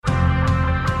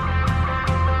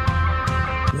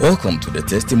Welcome to the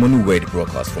Testimony Word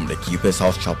broadcast from the Keepers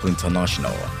House Chapel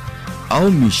International.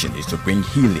 Our mission is to bring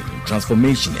healing,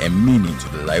 transformation, and meaning to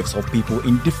the lives of people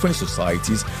in different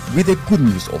societies with the good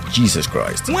news of Jesus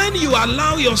Christ. When you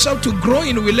allow yourself to grow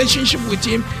in relationship with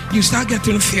Him, you start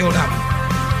getting filled up.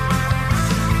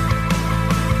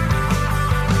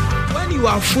 When you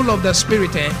are full of the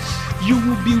Spirit, you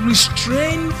will be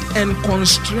restrained and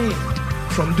constrained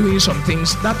from doing some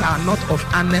things that are not of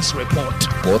honest report.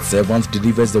 God's servant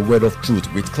delivers the word of truth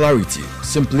with clarity,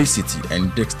 simplicity,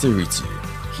 and dexterity.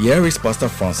 Here is Pastor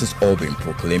Francis Albin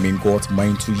proclaiming God's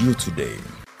mind to you today.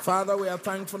 Father, we are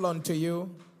thankful unto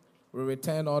you. We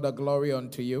return all the glory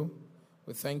unto you.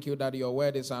 We thank you that your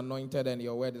word is anointed and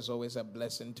your word is always a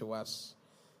blessing to us.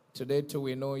 Today too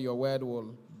we know your word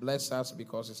will bless us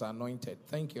because it's anointed.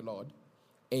 Thank you, Lord.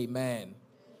 Amen.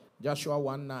 Joshua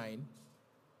 1:9.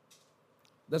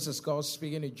 This is God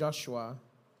speaking to Joshua,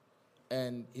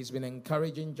 and he's been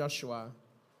encouraging Joshua.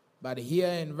 But here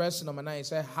in verse number 9, he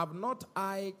said, "Have not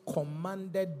I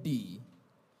commanded thee?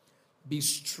 Be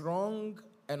strong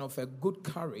and of a good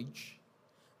courage.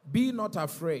 Be not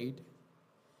afraid,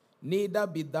 neither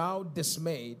be thou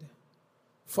dismayed.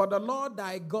 For the Lord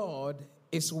thy God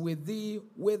is with thee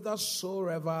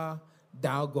whithersoever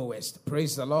thou goest."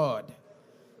 Praise the Lord.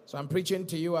 So I'm preaching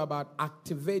to you about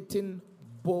activating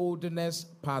boldness,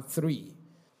 part 3.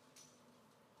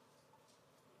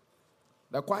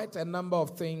 There are quite a number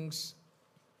of things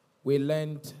we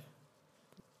learned.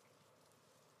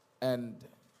 And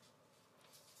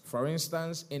for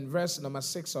instance, in verse number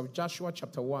 6 of Joshua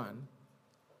chapter 1,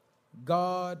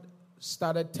 God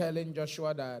started telling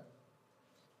Joshua that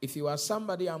if you are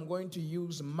somebody I'm going to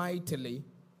use mightily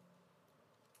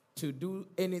to do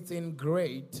anything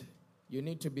great, you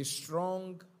need to be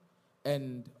strong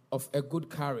and of a good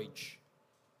courage.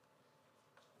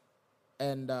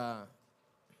 And I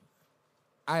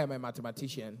am a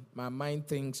mathematician. My mind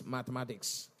thinks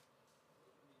mathematics.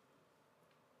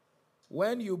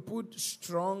 When you put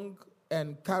strong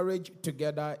and courage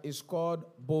together, it's called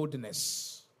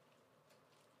boldness.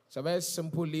 It's a very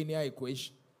simple linear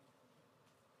equation.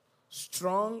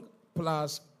 Strong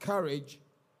plus courage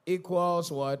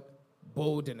equals what?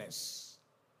 Boldness.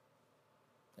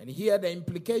 And here the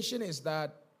implication is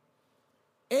that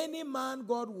any man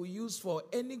God will use for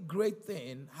any great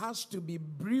thing has to be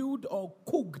brewed or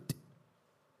cooked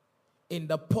in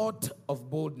the pot of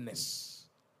boldness.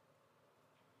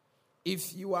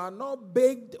 If you are not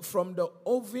baked from the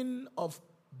oven of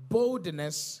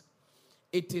boldness,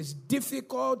 it is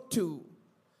difficult to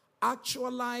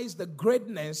actualize the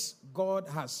greatness God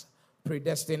has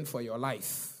predestined for your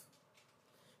life.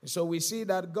 So we see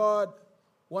that God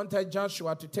wanted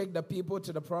Joshua to take the people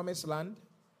to the promised land.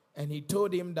 And he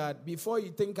told him that before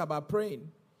you think about praying,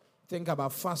 think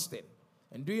about fasting.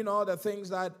 And doing all the things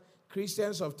that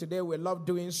Christians of today will love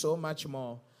doing so much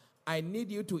more. I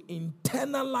need you to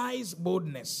internalize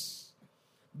boldness.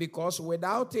 Because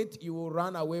without it, you will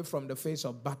run away from the face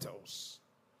of battles.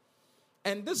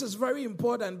 And this is very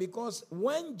important because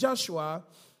when Joshua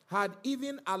had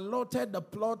even allotted the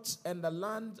plots and the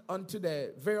land unto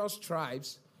the various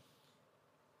tribes,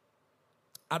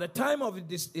 at the time of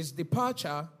his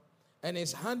departure and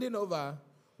his handing over,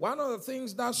 one of the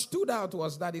things that stood out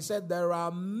was that he said there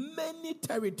are many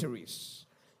territories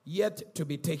yet to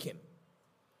be taken.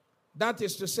 That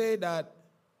is to say that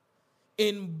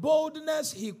in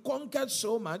boldness he conquered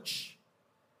so much,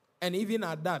 and even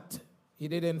at that, he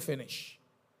didn't finish.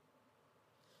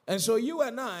 And so you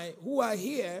and I, who are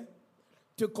here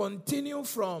to continue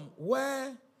from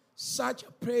where such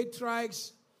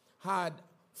patriarchs had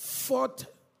fought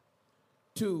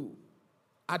to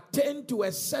attain to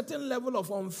a certain level of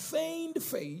unfeigned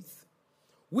faith,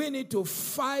 we need to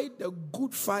fight the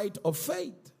good fight of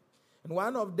faith. And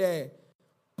one of the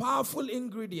powerful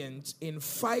ingredients in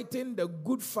fighting the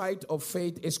good fight of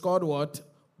faith is called what?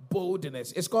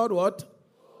 Boldness. It's called what?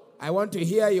 I want to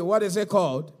hear you. What is it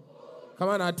called? Come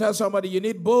on, I tell somebody you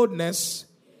need boldness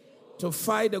to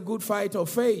fight the good fight of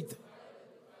faith.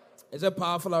 Is it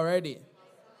powerful already?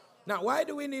 Now, why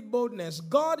do we need boldness?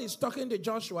 God is talking to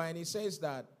Joshua and he says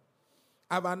that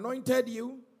I've anointed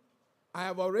you. I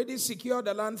have already secured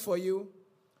the land for you.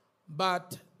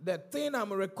 But the thing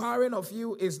I'm requiring of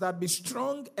you is that be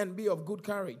strong and be of good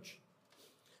courage.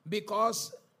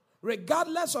 Because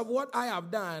regardless of what I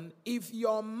have done, if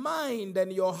your mind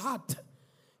and your heart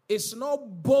is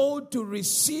not bold to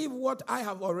receive what I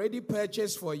have already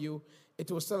purchased for you,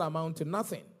 it will still amount to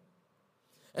nothing.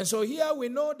 And so here we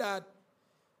know that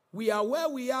we are where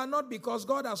we are not because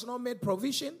God has not made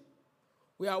provision.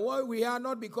 We are where we are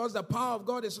not because the power of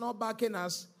God is not backing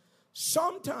us.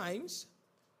 Sometimes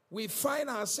we find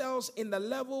ourselves in the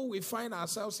level we find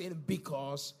ourselves in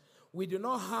because we do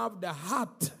not have the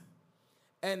heart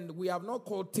and we have not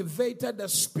cultivated the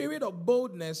spirit of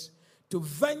boldness to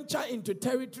venture into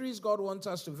territories God wants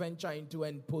us to venture into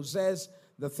and possess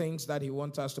the things that He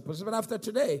wants us to possess. But after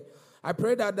today, I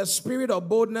pray that the spirit of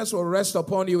boldness will rest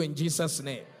upon you in Jesus'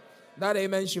 name. That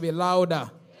amen should be louder.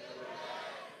 Amen.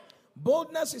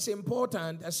 Boldness is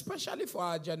important, especially for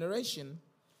our generation,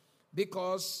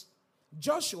 because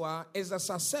Joshua is the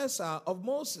successor of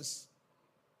Moses.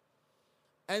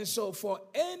 And so for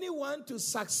anyone to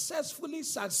successfully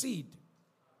succeed,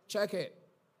 check it,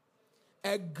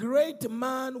 a great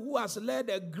man who has led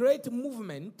a great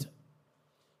movement,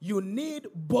 you need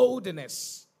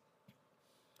boldness.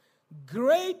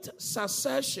 Great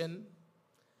succession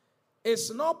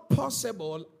is not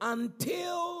possible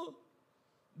until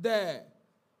the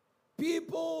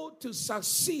people to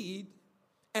succeed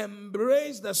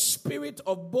embrace the spirit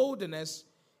of boldness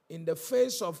in the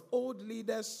face of old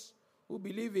leaders who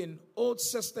believe in old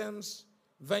systems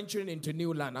venturing into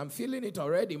new land. I'm feeling it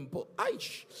already.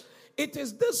 It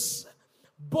is this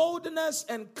boldness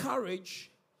and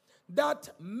courage that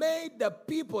made the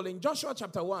people in Joshua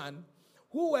chapter 1,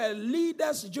 who were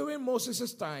leaders during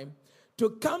Moses' time,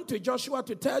 to come to Joshua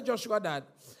to tell Joshua that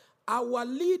our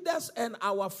leaders and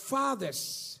our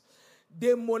fathers,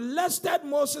 they molested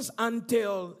Moses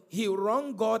until he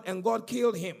wronged God and God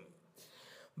killed him.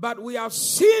 But we have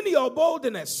seen your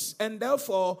boldness, and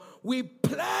therefore we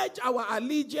pledge our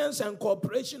allegiance and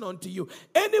cooperation unto you.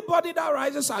 Anybody that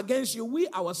rises against you, we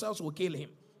ourselves will kill him.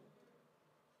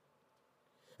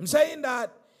 I'm saying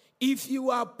that if you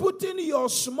are putting your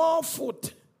small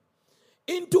foot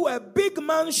into a big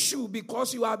man's shoe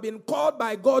because you have been called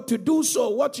by God to do so,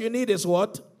 what you need is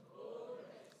what?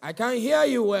 I can't hear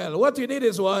you well. What you need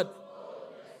is what?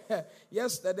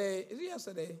 Yesterday, is it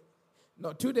yesterday?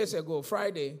 No, 2 days ago,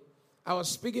 Friday, I was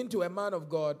speaking to a man of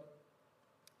God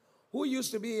who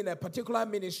used to be in a particular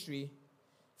ministry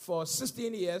for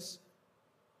 16 years.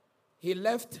 He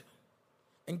left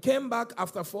and came back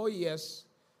after 4 years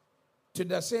to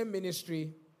the same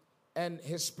ministry, and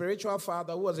his spiritual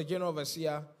father, who was a general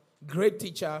overseer, great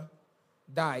teacher,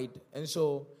 died. And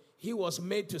so he was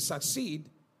made to succeed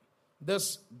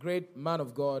this great man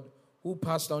of God who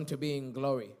passed on to be in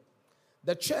glory.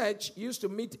 The church used to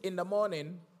meet in the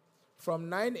morning from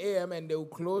 9 a.m. and they would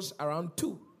close around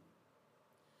 2.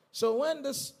 So when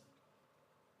this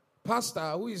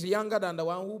pastor, who is younger than the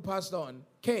one who passed on,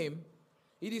 came,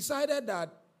 he decided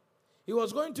that he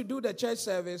was going to do the church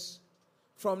service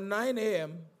from 9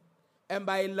 a.m. and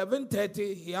by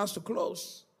 11:30 he has to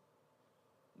close.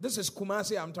 This is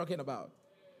Kumasi I'm talking about.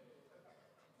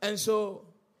 And so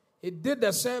he did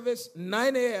the service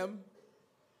 9 a.m.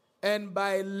 and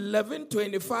by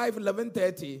 11:25,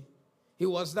 11:30, he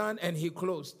was done and he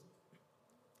closed.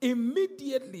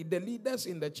 Immediately, the leaders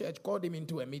in the church called him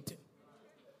into a meeting.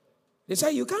 They said,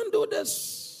 you can't do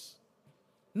this.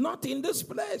 Not in this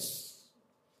place.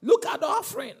 Look at the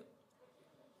offering.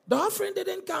 The offering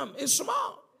didn't come. It's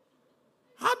small.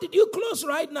 How did you close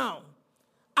right now?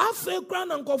 Sorry,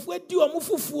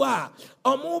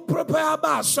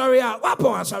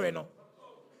 no.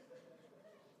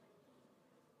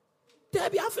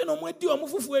 Debbie, I feel no more do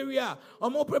mufufu area or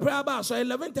more prepare about so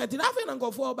 11:30. I feel go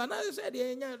for, but now said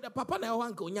the papa na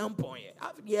wan ko nyampon ye.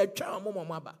 I feel twa mo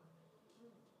maba.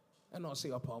 And I'll say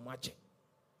upon match.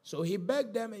 So he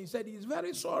begged them and he said he's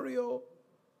very sorry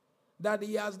that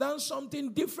he has done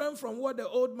something different from what the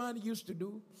old man used to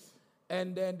do.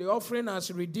 And then the offering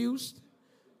has reduced.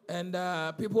 And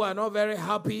people are not very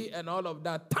happy and all of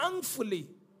that. Thankfully,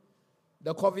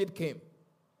 the COVID came.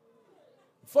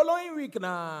 Following week,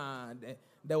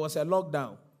 there was a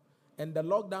lockdown. And the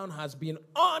lockdown has been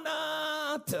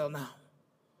on till now.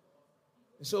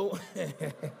 So,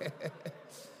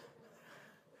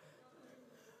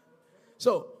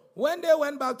 so when they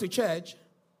went back to church,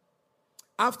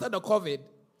 after the COVID,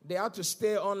 they had to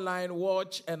stay online,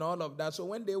 watch, and all of that. So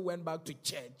when they went back to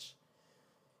church,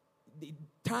 the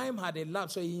time had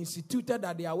elapsed. So he instituted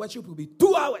that their worship will be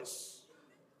 2 hours,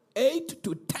 8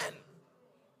 to 10.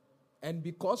 And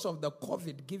because of the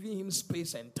COVID giving him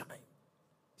space and time,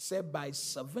 he said by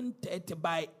 7:30,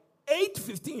 by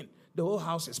 8:15, the whole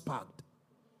house is packed.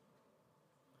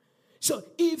 So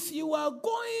if you are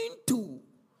going to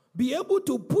be able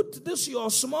to put this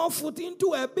your small foot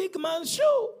into a big man's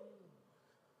shoe,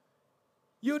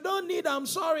 you don't need, I'm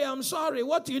sorry.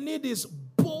 What you need is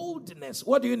boldness.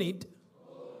 What do you need?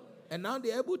 And now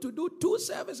they're able to do 2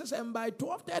 services, and by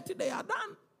 12:30 they are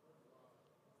done.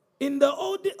 In the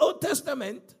Old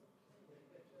Testament,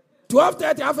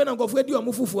 12:30,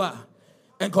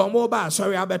 And come over,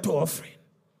 sorry, I better offering.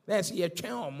 Let's see a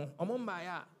chain on my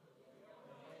eye.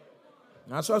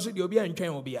 I saw the Obian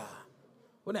chain will be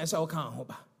when I saw can't.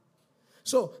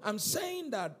 So I'm saying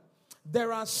that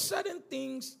there are certain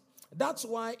things. That's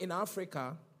why in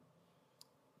Africa,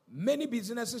 many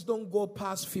businesses don't go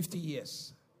past 50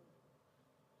 years.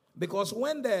 Because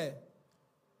when the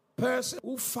person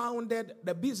who founded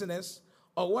the business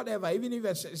or whatever, even if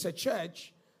it's a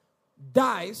church,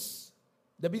 dies,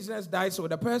 the business dies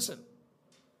with the person.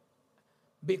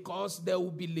 Because there will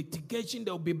be litigation,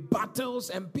 there will be battles,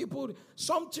 and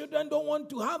some children don't want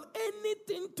to have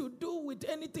anything to do with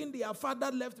anything their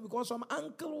father left because some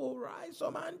uncle will rise,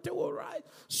 some auntie will rise,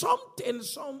 something,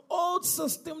 some old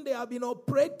system they have been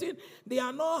operating, they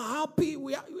are not happy.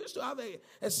 We used to have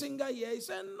a singer here, he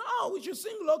said, no, we should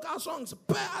sing local songs.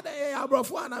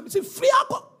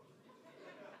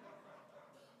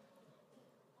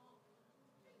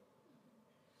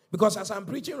 Because as I'm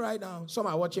preaching right now, some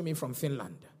are watching me from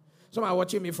Finland. Some are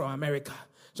watching me from America.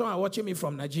 Some are watching me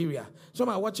from Nigeria. Some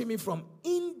are watching me from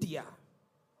India.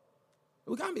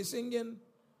 We can't be singing,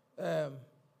 aye,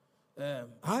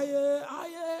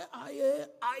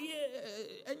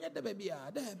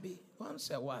 once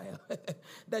a while.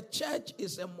 The church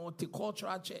is a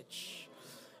multicultural church.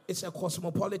 It's a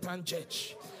cosmopolitan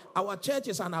church. Our church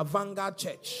is an avant-garde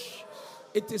church.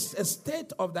 It is a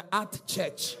state-of-the-art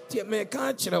church.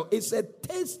 It's a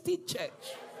tasty church.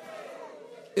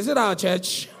 Is it our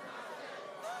church?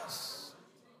 Yes.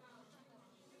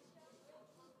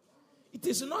 It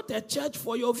is not a church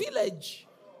for your village.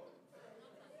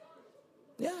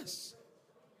 Yes.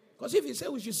 Because if you say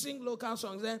we should sing local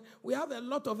songs, then we have a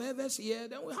lot of Evers here,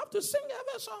 then we have to sing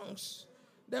Evers songs.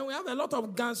 Then we have a lot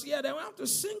of guns here, then we have to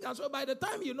sing. And so by the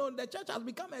time you know, the church has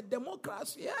become a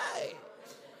democracy. Yay.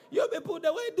 You people,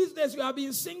 the way these days you have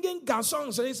been singing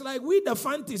songs, so it's like we the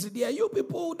fantasy there. You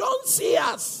people don't see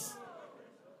us.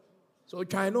 So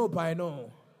I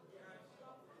know.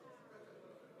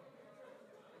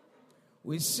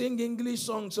 We sing English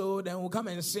songs, so then we'll come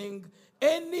and sing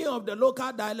any of the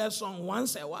local dialect song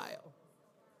once a while.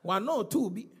 One or two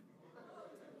be.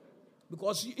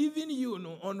 Because even you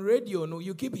know, on radio,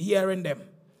 you keep hearing them.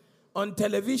 On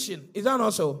television, is that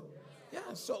not so?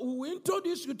 Yeah, so we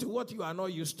introduce you to what you are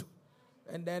not used to.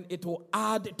 And then it will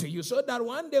add to you. So that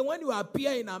one day when you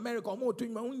appear in America,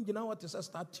 you know what is a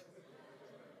statue.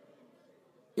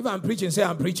 If I'm preaching, say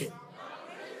I'm preaching.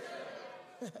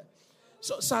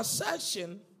 So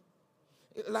succession,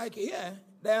 like here,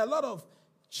 there are a lot of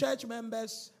church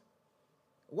members.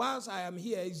 Whilst I am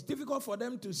here, it's difficult for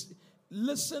them to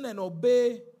listen and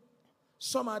obey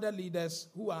some other leaders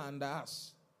who are under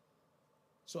us.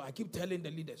 So I keep telling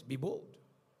the leaders, be bold.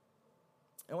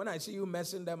 And when I see you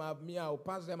messing them up, I'll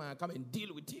pass them and I'll come and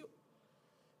deal with you.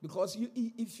 Because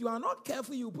if you are not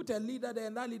careful, you put a leader there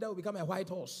and that leader will become a white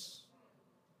horse.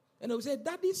 And they'll say,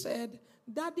 Daddy said,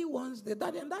 Daddy wants the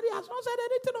Daddy, and Daddy has not said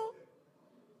anything. No.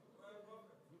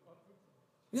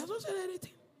 He has not said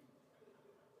anything.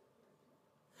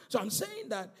 So I'm saying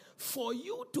that for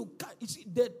you to, you see,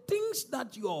 the things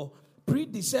that your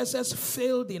predecessors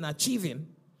failed in achieving,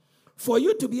 for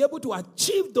you to be able to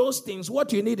achieve those things,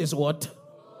 what you need is what?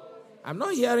 I'm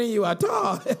not hearing you at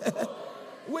all.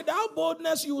 Without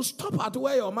boldness, you will stop at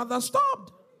where your mother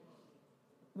stopped.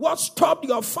 What stopped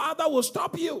your father will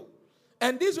stop you.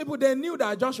 And these people, they knew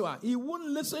that Joshua, he wouldn't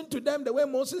listen to them the way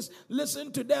Moses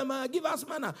listened to them. Give us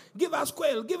manna, give us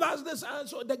quail, give us this. And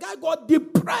so the guy got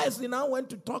depressed. He now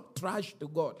went to talk trash to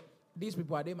God. These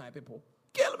people, are they my people?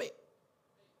 Kill me.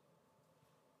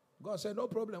 God said, no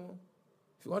problem.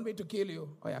 If you want me to kill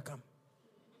you, come.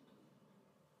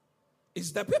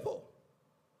 It's the people.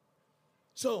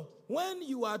 So when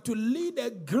you are to lead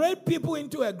a great people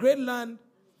into a great land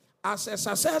as a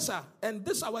successor, and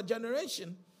this our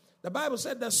generation, the Bible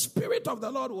said the Spirit of the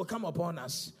Lord will come upon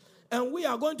us. And we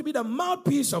are going to be the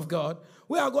mouthpiece of God.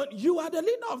 You are the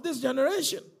leader of this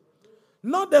generation,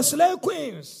 not the slave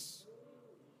queens.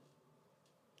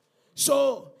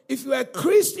 So if you are a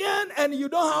Christian and you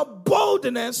don't have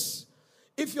boldness,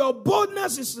 if your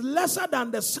boldness is lesser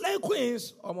than the slave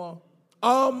queens, or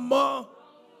more.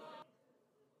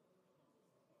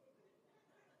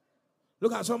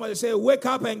 Look at somebody say, wake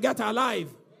up and get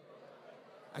alive.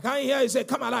 I can't hear you say,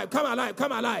 come alive, come alive,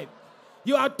 come alive.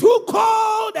 You are too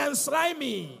cold and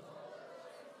slimy.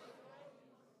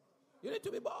 You need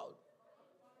to be bold.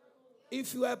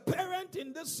 If you are a parent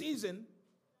in this season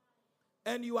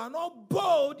and you are not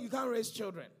bold, you can't raise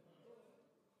children.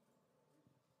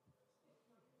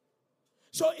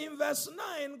 So in verse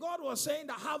 9, God was saying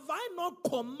that, have I not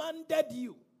commanded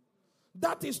you?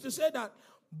 That is to say that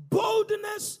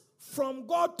boldness from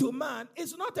God to man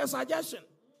is not a suggestion.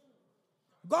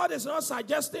 God is not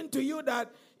suggesting to you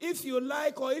that if you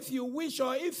like or if you wish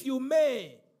or if you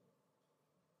may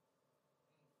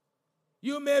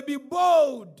be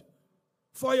bold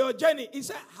for your journey. He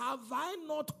said, have I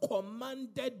not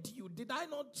commanded you? Did I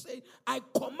not say, I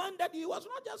commanded you? He was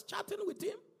not just chatting with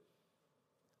him.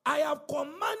 I have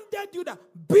commanded you that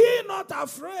be not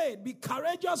afraid, be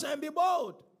courageous and be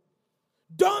bold.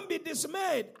 Don't be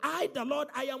dismayed. I, the Lord,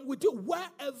 I am with you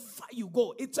wherever you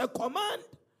go. It's a command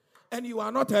and you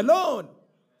are not alone.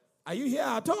 Are you here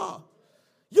at all?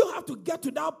 You have to get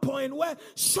to that point where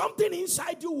something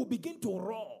inside you will begin to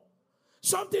roar.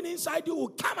 Something inside you will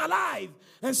come alive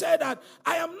and say that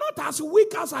I am not as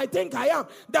weak as I think I am.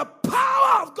 The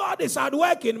power of God is at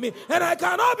work in me and I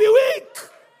cannot be weak.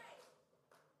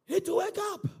 You need to wake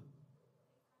up.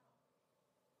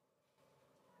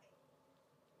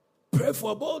 Pray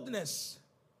for boldness.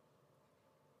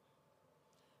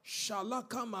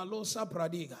 Shalaka malosa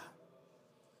pradiga.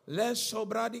 Less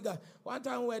sobradiga. One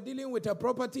time we were dealing with a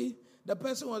property. The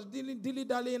person was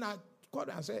dilly-dallying. I called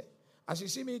and said, as you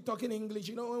see me talking English,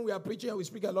 you know, when we are preaching, we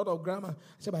speak a lot of grammar.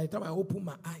 I said, by the time I open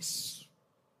my eyes,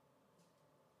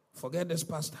 forget this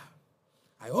pastor.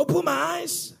 I open my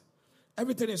eyes,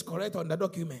 everything is correct on the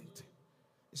document.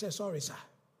 He said, sorry, sir.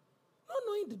 Not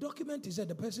knowing the document, he said,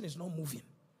 the person is not moving.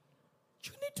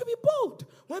 You need to be bold.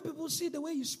 When people see the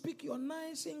way you speak your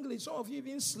nice English, some of you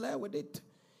even slur with it.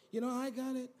 You know, I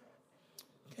got it.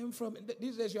 Came from,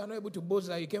 these days you are not able to boast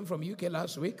that you came from UK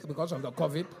last week because of the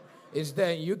COVID. It's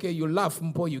there in UK, you laugh,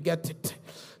 you get it.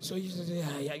 So you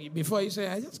say, before you say,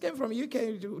 I just came from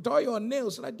UK with all your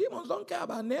nails. Like, demons don't care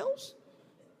about nails.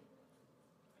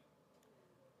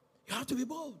 You have to be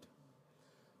bold.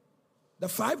 The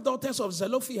 5 daughters of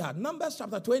Zelophehad, Numbers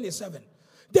chapter 27.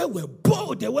 They were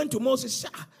bold. They went to Moses.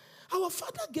 Said, our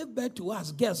father gave birth to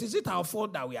us girls. Is it our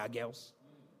fault that we are girls?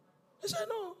 He said,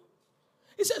 no.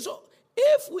 He said, so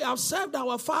if we have served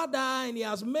our father and he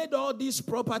has made all these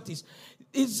properties,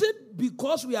 is it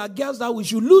because we are girls that we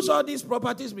should lose all these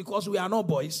properties because we are not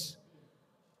boys?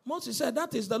 Moses said,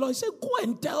 that is the law. He said, go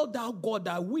and tell that God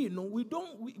that we don't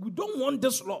want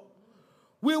this law.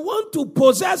 We want to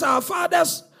possess our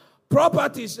father's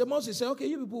properties. And Moses said, okay,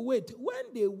 you people wait.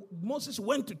 When Moses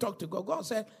went to talk to God, God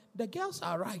said, the girls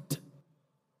are right.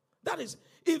 That is,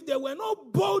 if they were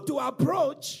not bold to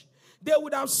approach, they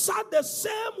would have sat the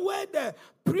same way the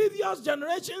previous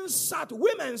generations sat,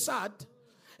 women sat,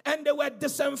 and they were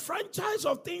disenfranchised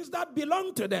of things that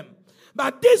belonged to them.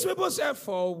 But these people say,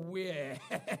 for where?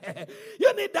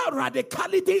 You need that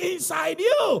radicality inside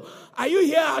you. Are you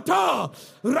here at all?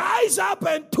 Rise up,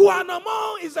 and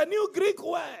tuanamo is a new Greek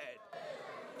word.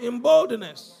 In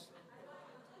boldness.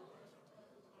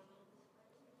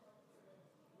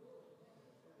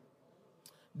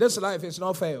 This life is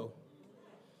not fair.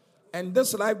 And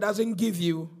this life doesn't give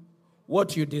you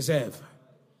what you deserve.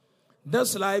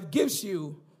 This life gives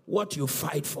you what you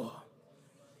fight for.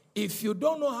 If you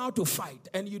don't know how to fight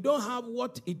and you don't have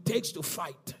what it takes to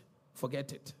fight,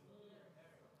 forget it.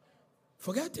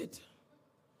 Forget it.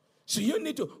 So you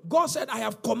need to. God said, I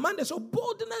have commanded. So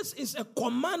boldness is a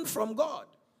command from God.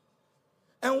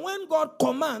 And when God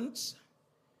commands,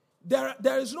 there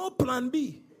is no plan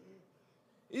B.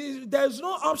 There is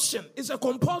no option. It's a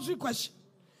compulsory question.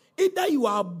 Either you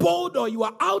are bold or you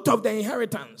are out of the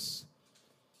inheritance.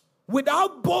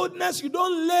 Without boldness, you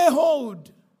don't lay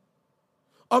hold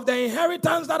of the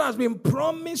inheritance that has been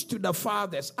promised to the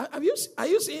fathers. Are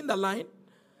you seeing the line?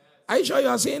 Are you sure you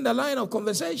are seeing the line of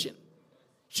conversation?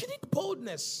 You need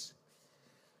boldness.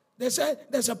 They say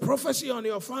there's a prophecy on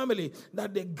your family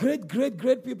that the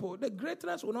great people, the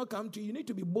greatness will not come to you. You need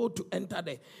to be bold to enter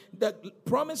there. The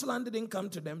promised land didn't come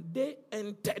to them. They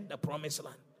entered the promised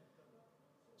land.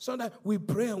 So that we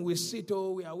pray and we sit,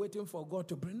 we are waiting for God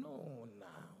to bring.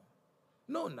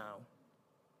 No, now.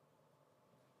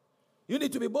 You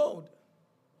need to be bold.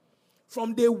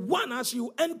 From day one, as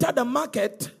you enter the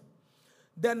market,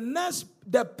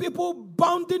 the people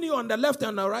bounding you on the left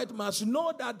and the right must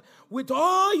know that with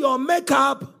all your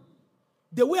makeup,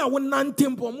 the way I would not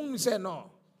say no.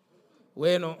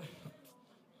 You're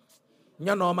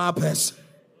normal person.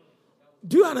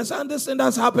 Do you understand this thing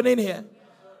that's happening here?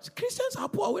 Christians are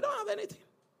poor. We don't have anything.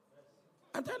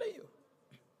 I'm telling you.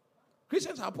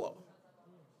 Christians are poor.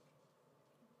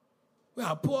 We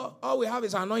are poor. All we have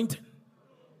is anointing.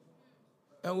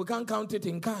 And we can't count it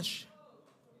in cash.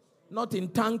 Not in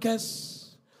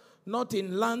tankers. Not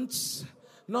in lands.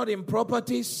 Not in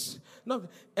properties.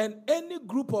 And any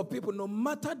group of people, no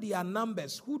matter their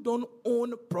numbers, who don't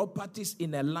own properties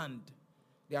in a land,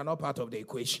 they are not part of the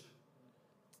equation.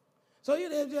 So you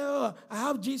say, oh, I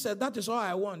have Jesus, that is all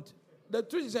I want. The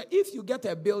truth is that if you get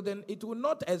a building, it will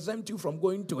not exempt you from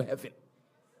going to heaven.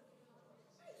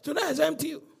 It will not exempt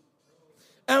you.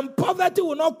 And poverty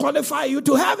will not qualify you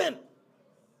to heaven.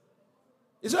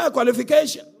 It's not a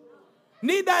qualification.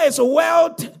 Neither is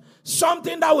wealth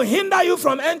something that will hinder you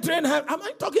from entering heaven. Am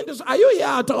I talking to? Are you here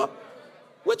at all?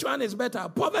 Which one is better?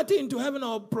 Poverty into heaven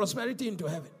or prosperity into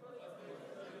heaven?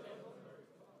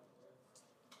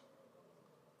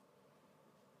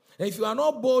 If you are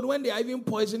not bold, when they are even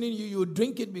poisoning you, you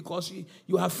drink it because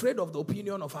you are afraid of the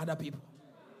opinion of other people.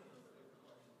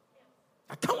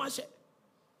 I can't watch it.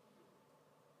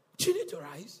 You need to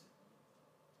rise.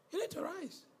 You need to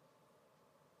rise.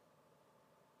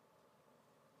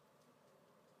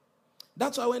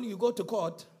 That's why when you go to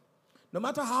court, no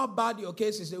matter how bad your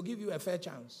case is, they'll give you a fair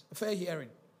chance, a fair hearing.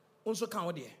 Also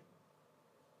count there.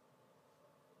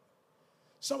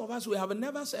 Some of us, we have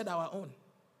never said our own.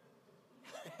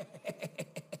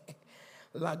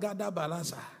 Lagada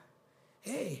Balasa.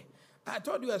 Hey, I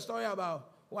told you a story about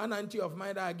one auntie of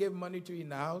mine that I gave money to in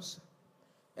the house.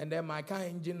 And then my car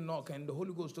engine knocked and the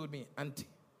Holy Ghost told me, auntie.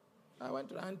 I went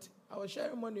to the auntie. I was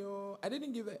sharing money. I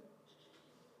didn't give it.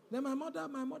 Then my mother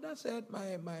said,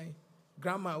 my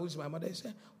grandma, who's my mother,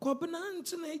 said,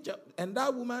 and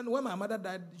that woman, when my mother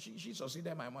died, she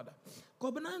succeeded my mother.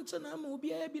 I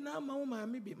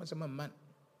said, man.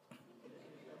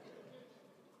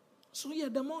 So yeah,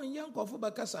 the more young Kofu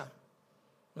Bakasa.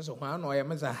 So no.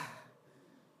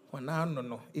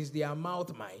 Is their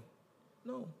mouth mine?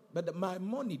 No. But my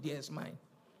money there is mine.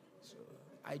 So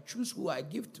I choose who I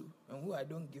give to and who I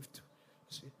don't give to.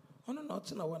 See, I don't know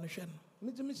I want to share.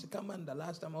 Mr. Kaman the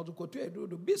last time I was go to do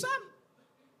Bisan.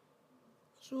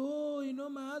 So,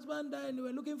 my husband died and they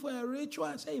were looking for a ritual.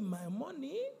 I say, my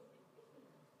money.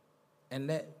 And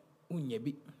then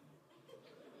unyebi.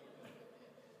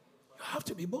 You have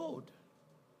to be bold.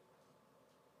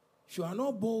 If you are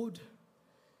not bold,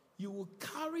 you will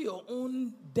carry your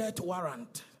own death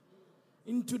warrant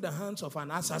into the hands of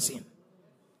an assassin.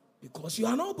 Because you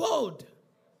are not bold.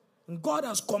 And God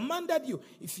has commanded you.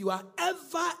 If you are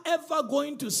ever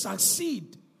going to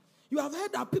succeed, you have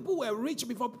heard that people were rich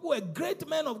before, people were great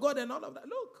men of God and all of that.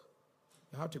 Look,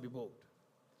 you have to be bold.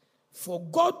 For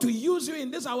God to use you in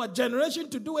this our generation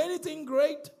to do anything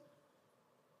great,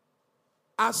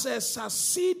 as a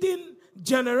succeeding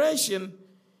generation,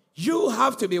 you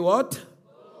have to be what?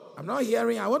 I'm not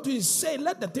hearing. I want to say,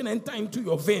 let the thing enter into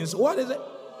your veins. What is it?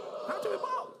 You have to be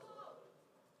bold.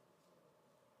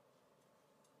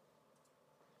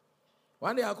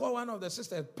 One day I called one of the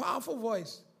sisters, powerful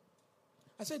voice.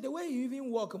 I said, the way you even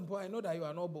walk, I know that you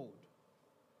are not bold.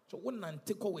 So,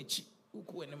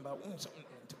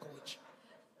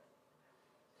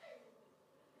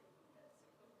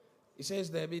 he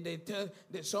says,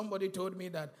 somebody told me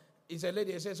that, it's a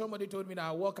lady, he said, somebody told me that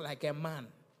I walk like a man.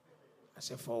 I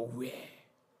said, for where?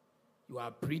 You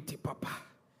are pretty, Papa.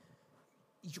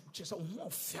 You just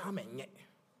more famine.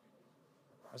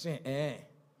 I said,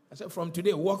 I said, from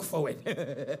today, walk forward.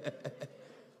 Yeah.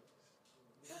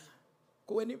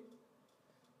 Go in him.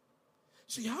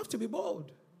 So you have to be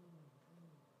bold.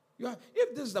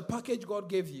 If this is the package God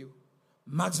gave you,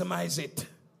 maximize it.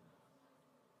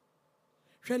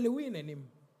 Shall Lewin and him?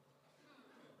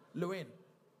 Lewin.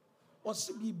 Or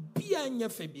be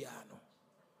Bianya Fabiano.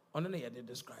 On any other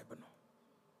describe no.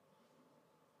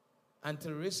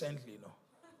 Until recently, no.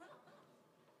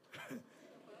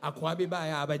 Akwabi by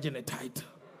Abajane tight.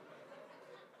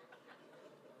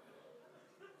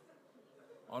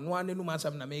 On one new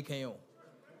massam na make you.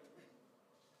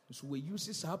 So we use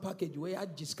this package where I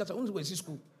discuss on the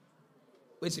school.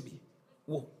 Where's it be?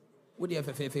 Whoa. What do you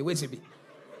have? Where's it be?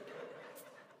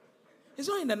 It's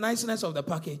not in the niceness of the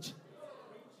package.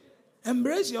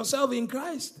 Embrace yourself in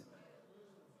Christ.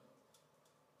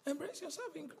 Embrace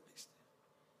yourself in Christ.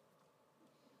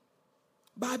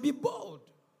 But be bold.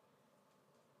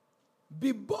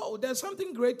 Be bold. There's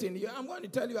something great in you. I'm going to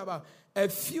tell you about a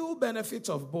few benefits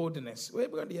of boldness. We're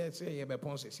going to say,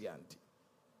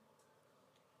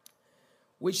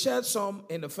 we shared some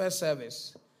in the first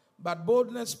service. But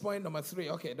boldness, point number 3.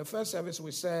 Okay, the first service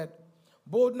we said,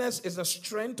 boldness is the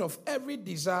strength of every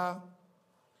desire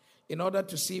in order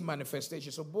to see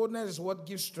manifestation. So boldness is what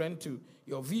gives strength to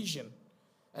your vision.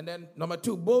 And then number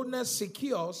 2, boldness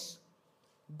secures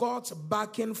God's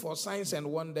backing for signs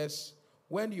and wonders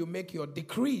when you make your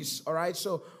decrees. All right,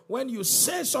 so when you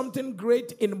say something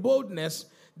great in boldness,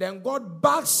 then God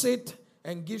backs it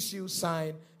and gives you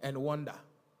sign and wonder.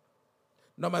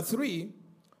 Number 3,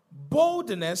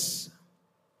 boldness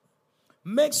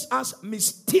makes us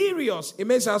mysterious. It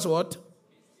makes us what?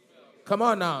 Come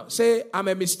on now. Say, I'm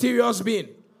a mysterious being.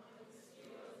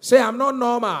 Say, I'm not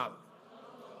normal.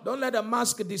 Don't let the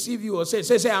mask deceive you or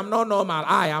say, I'm not normal.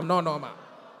 I am not normal.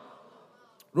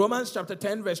 Romans chapter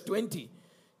 10, verse 20.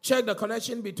 Check the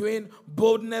connection between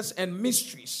boldness and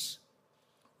mysteries.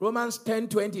 Romans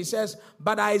 10:20 says,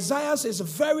 but Isaiah is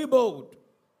very bold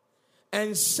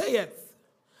and saith,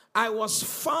 I was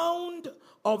found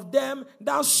of them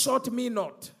that sought me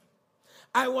not.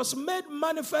 I was made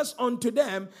manifest unto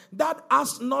them that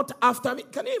asked not after me.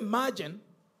 Can you imagine?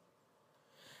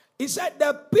 He said,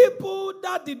 the people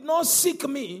that did not seek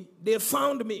me, they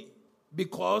found me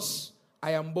because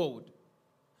I am bold.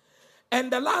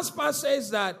 And the last part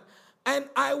says that, and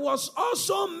I was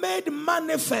also made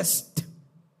manifest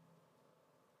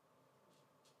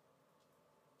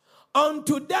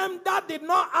unto them that did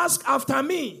not ask after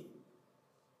me.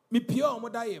 Me pure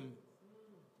modayim.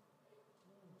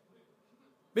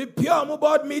 Me pure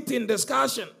board meeting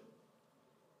discussion.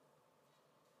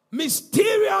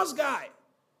 Mysterious guy.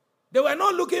 They were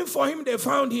not looking for him, they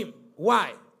found him.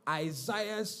 Why?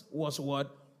 Isaiah was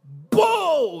what?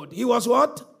 Bold. He was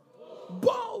what?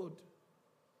 Bold.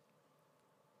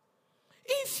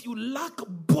 If you lack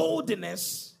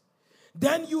boldness,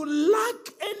 then you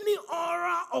lack any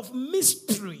aura of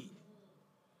mystery.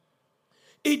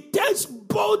 It takes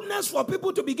boldness for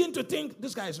people to begin to think,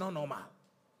 this guy is not normal.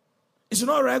 It's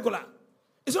not regular.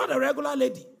 It's not a regular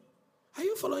lady. Are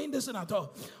you following this at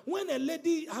all? When a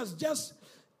lady has just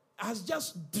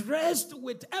dressed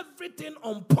with everything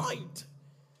on point,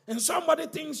 and somebody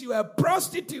thinks you are a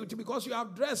prostitute because you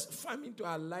have dressed. I mean,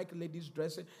 I like ladies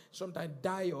dressing. Sometimes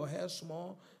dye your hair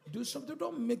small. Do something.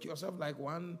 Don't make yourself like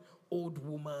one old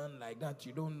woman like that.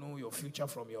 You don't know your future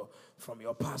from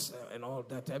your past and all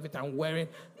that. Every time wearing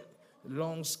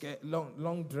long skirt,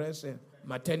 long dress, and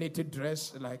maternity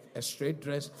dress, like a straight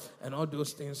dress, and all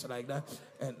those things like that.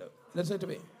 And listen to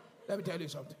me. Let me tell you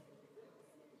something.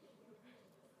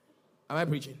 Am I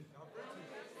preaching?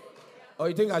 Or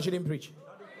you think I shouldn't preach?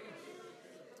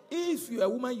 If you're a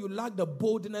woman, you lack the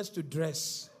boldness to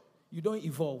dress, you don't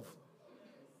evolve.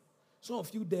 Some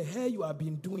of you, the hair you have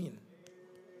been doing,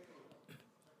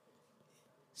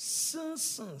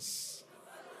 since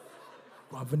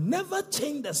you have never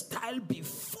changed the style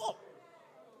before.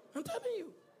 I'm telling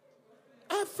you.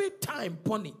 Every time,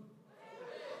 pony.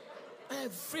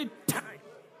 Every time.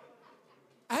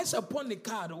 I said pony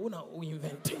card, we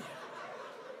invented.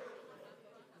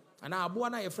 And I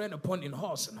bought a friend upon in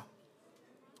horse.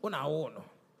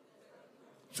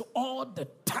 So all the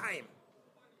time,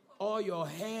 all your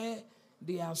hair,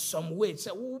 there are some weights.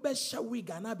 So we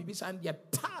gonna be and you're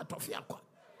tired of your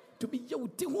to be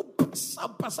you who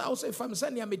pass out if I'm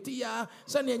sending a metia,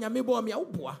 sending a mebo me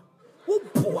upwa.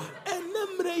 Upwa and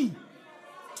nemre.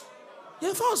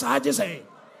 Young false, I just say.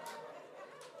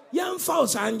 Young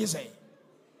false, I just say.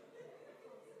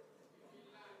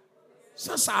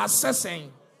 So,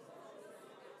 saying.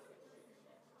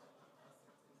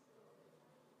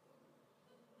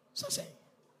 So say,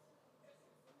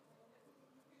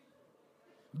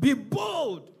 be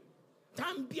bold.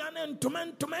 Tambian to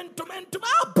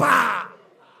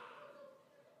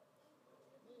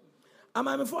am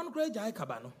I phone crazy? I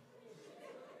cabano.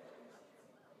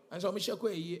 And so Michelle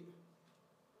Quay.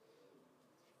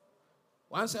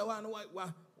 Once I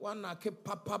one keep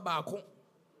papa back home.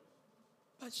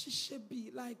 But she should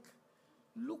be like,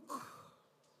 look.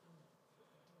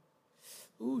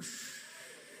 Oosh.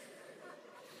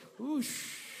 Oosh.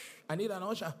 I need an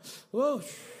usher.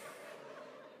 Oosh.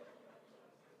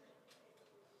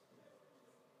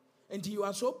 And you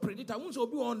are so predictable. I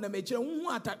won't be on the mature.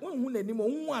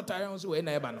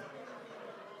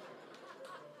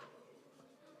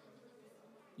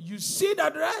 You see the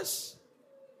dress?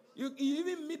 You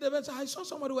even meet the dress. I saw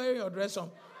somebody wearing your dress on.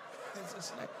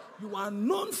 It's like you are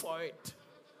known for it.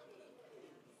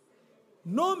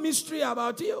 No mystery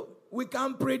about you. We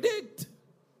can predict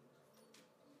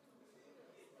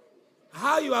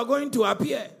how you are going to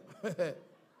appear.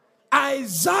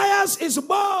 Isaiah is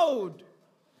bold.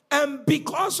 And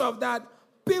because of that,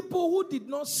 people who did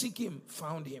not seek him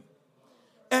found him.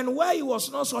 And where he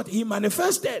was not sought, he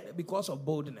manifested because of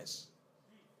boldness.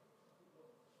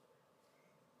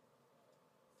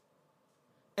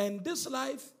 And this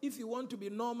life, if you want to be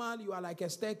normal, you are like a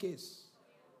staircase.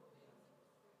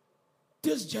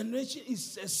 This generation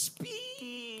is a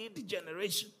speed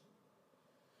generation.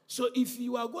 So if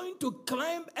you are going to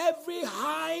climb every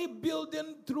high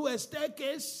building through a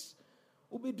staircase,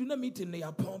 we do not meet in the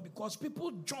upon because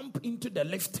people jump into the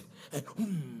lift and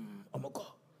oh my God.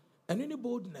 And any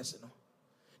boldness,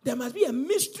 there must be a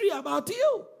mystery about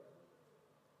you.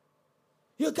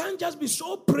 You can't just be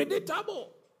so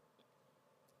predictable.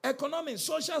 Economics,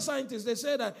 social scientists, they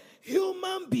say that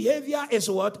human behavior is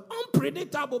what?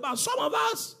 Unpredictable. But some of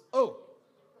us,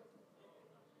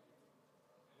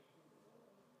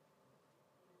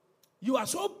 you are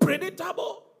so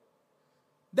predictable.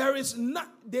 There is not,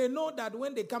 they know that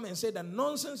when they come and say the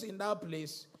nonsense in that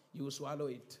place, you will swallow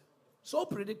it. So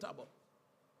predictable.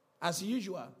 As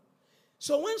usual.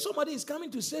 So when somebody is coming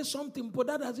to say something, but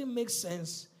that doesn't make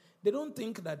sense, they don't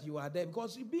think that you are there.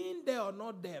 Because being there or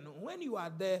not there, when you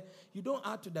are there, you don't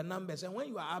add to the numbers. And when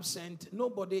you are absent,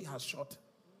 nobody has shot.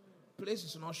 Place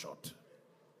is not short.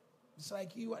 It's like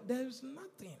there is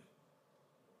nothing.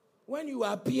 When you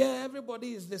appear,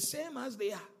 everybody is the same as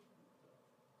they are.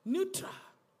 Neutral.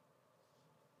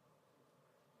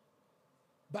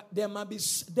 But there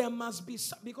must be,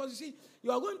 because you see,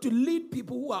 you are going to lead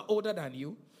people who are older than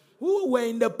you, who were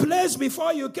in the place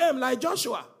before you came, like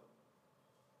Joshua.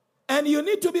 And you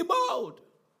need to be bold.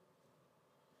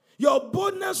 Your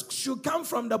boldness should come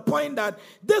from the point that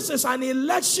this is an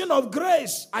election of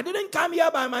grace. I didn't come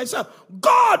here by myself.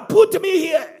 God put me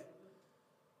here.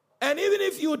 And even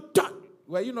if you talk,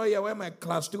 well, you know here where my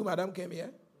class 2 madam came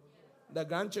here? The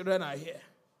grandchildren are here.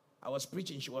 I was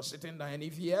preaching, she was sitting there. And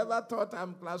if you ever thought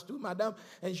I'm class 2 madam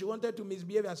and she wanted to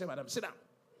misbehave, I said, madam, sit down.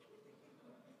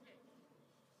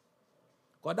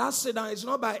 Because that sit down is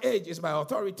not by age, it's by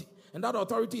authority. And that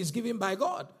authority is given by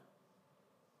God.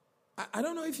 I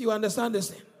don't know if you understand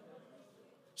this thing.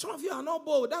 Some of you are not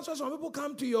bold. That's why some people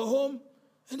come to your home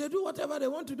and they do whatever they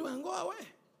want to do and go away.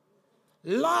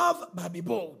 Love, but be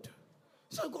bold.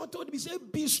 So God told me, say,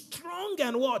 be strong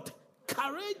and what?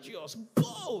 Courageous,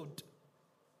 bold.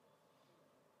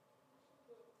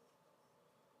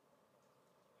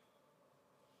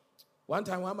 One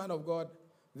time, one man of God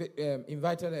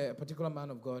invited a particular man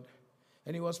of God,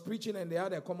 and he was preaching, and they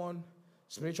had a common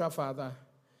spiritual father.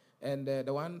 And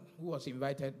the one who was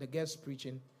invited, the guest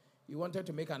preaching, he wanted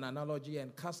to make an analogy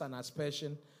and cast an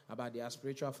aspersion about their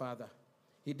spiritual father.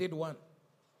 He did one.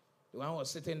 The one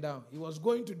was sitting down. He was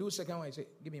going to do second one. He said,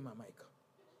 give me my mic.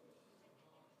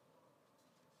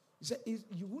 He said,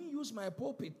 you won't use my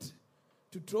pulpit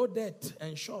to throw dirt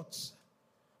and shots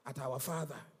at our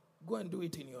father. Go and do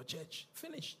it in your church.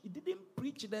 Finish. He didn't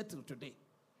preach there till today.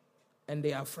 And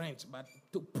they are friends. But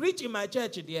to preach in my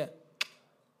church, yeah.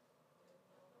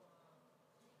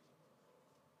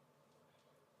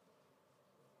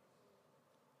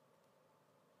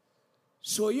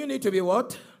 So you need to be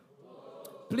what?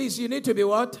 Please, you need to be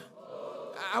what?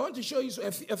 I want to show you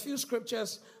a few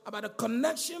scriptures about the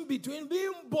connection between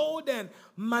being bold and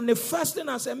manifesting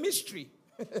as a mystery.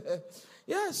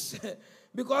 Yes,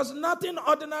 because nothing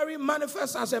ordinary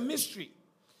manifests as a mystery.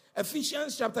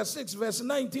 Ephesians chapter 6, verse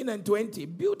 19 and 20.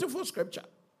 Beautiful scripture.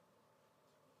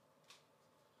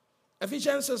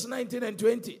 Ephesians 6, 19 and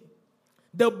 20.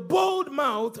 The bold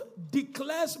mouth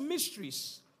declares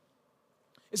mysteries.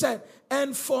 He said,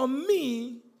 and for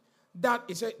me, that,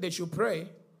 he said, they should pray.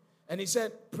 And he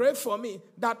said, pray for me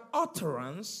that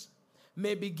utterance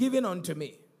may be given unto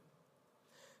me,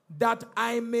 that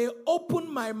I may open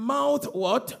my mouth,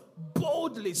 what?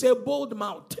 Boldly. Say bold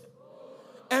mouth.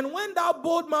 And when that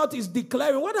bold mouth is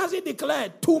declaring, what does it declare?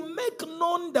 To make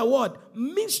known the what?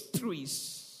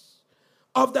 Mysteries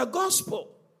of the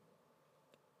gospel.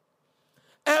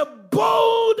 A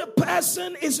bold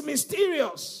person is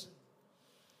mysterious.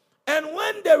 And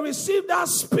when they receive that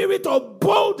spirit of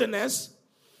boldness,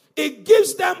 it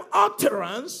gives them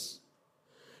utterance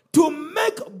to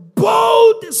make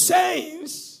bold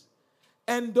sayings.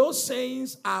 And those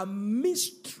sayings are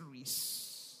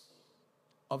mysteries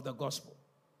of the gospel.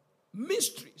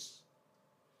 Mysteries.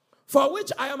 For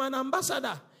which I am an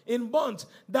ambassador in bonds,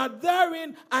 that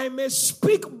therein I may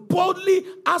speak boldly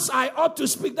as I ought to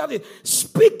speak. That is,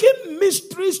 speaking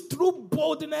mysteries through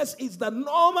boldness is the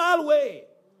normal way.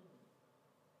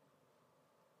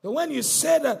 So when you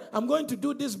say that I'm going to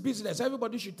do this business,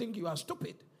 everybody should think you are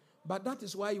stupid. But that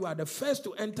is why you are the first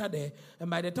to enter there.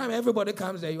 And by the time everybody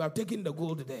comes there, you are taking the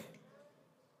gold there.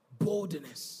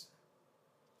 Boldness.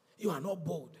 You are not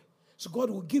bold. So God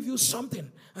will give you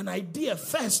something, an idea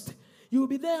first. You will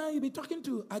be there and you'll be talking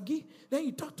to Aggie. Then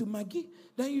you talk to Maggie.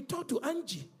 Then you talk to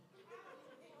Angie.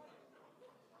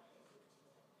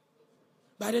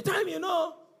 By the time you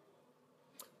know,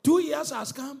 2 years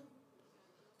has come.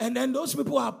 And then those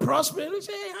people are prospering. We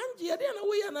say, hey, Angie, I didn't know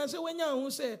where. And I say, when you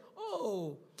say,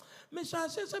 oh, Mr.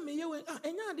 says, me, you and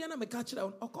I didn't catch it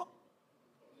down.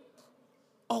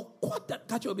 That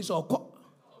catch will be so.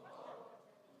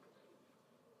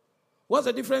 What's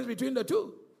the difference between the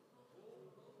two?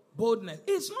 Boldness.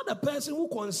 It's not the person who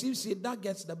conceives it that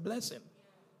gets the blessing.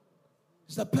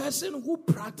 It's the person who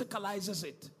practicalizes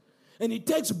it. And it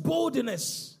takes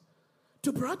boldness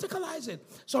to practicalize it.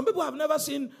 Some people have never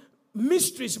seen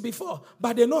mysteries before,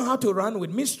 but they know how to run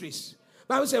with mysteries.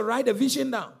 Bible says, write a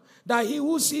vision down, that he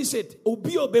who sees it,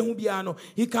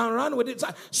 he can run with it.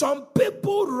 Some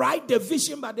people write the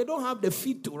vision, but they don't have the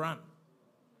feet to run.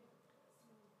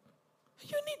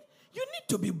 You need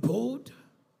to be bold.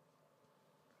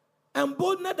 And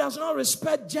boldness does not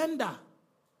respect gender.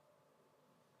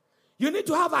 You need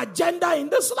to have agenda in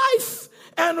this life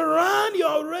and run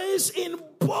your race in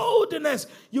boldness.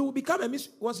 You will become a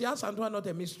mystery. Was Yas Antoine not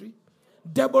a mystery?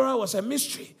 Deborah was a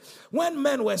mystery. When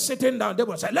men were sitting down,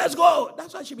 Deborah said, let's go.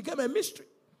 That's why she became a mystery.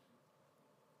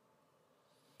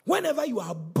 Whenever you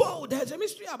are bold, there's a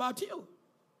mystery about you.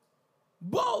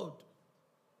 Bold.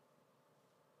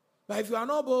 But if you are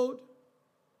not bold,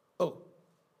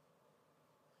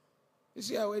 you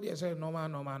see how they say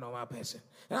normal person.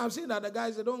 And I've seen that the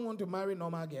guys, they don't want to marry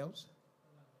normal girls.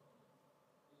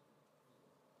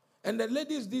 And the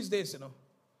ladies these days,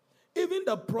 even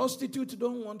the prostitutes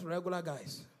don't want regular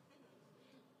guys.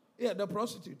 Yeah, the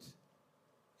prostitutes.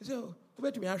 You say,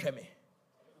 wait to me, Ashemi.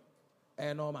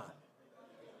 Normal.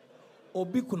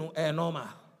 Obikunu, normal.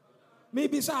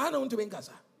 Maybe sa, I don't want to be in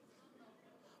casa.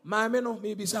 Mameno,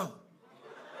 maybe so.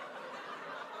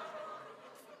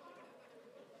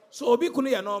 So Obikunu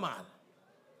is normal.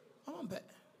 I want bet.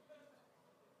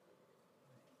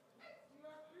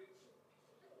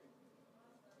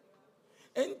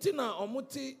 Entina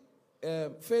omuti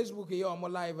Facebook here omo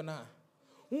live na.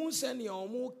 Who send your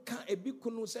omo ka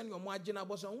ebikunu send your omo agina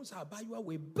boso who say abayua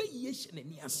we be ye hye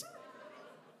ni ase.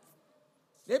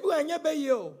 Ebi anya be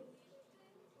ye o.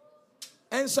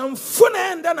 And some fun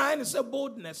and then I say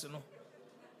boldness no.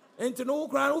 Enti no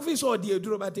kra no fi so de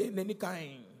aduro but nani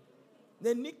kan.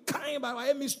 Nani kan ba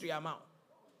a mystery amount.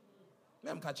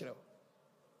 Mem catch it.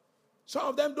 Some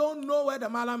of them don't know where the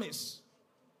malam is.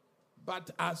 But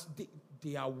as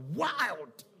they are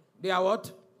wild. They are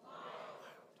what? Wild.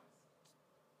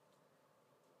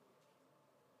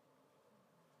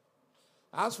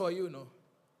 As for you,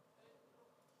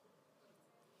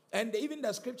 and even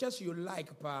the scriptures you like,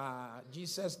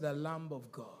 Jesus, the Lamb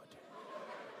of God,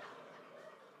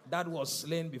 that was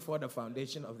slain before the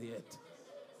foundation of the earth.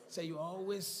 So you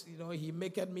always, he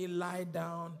maketh me lie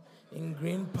down in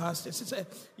green pastures. He said,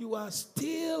 you are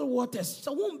still waters.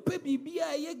 So won't baby be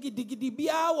a giddy.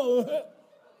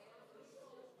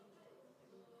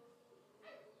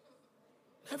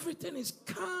 Everything is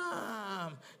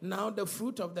calm. Now the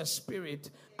fruit of the Spirit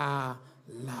are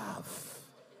love,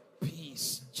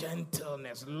 peace,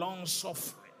 gentleness,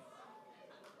 long-suffering,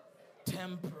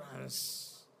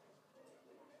 temperance.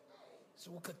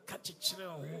 So we can catch it.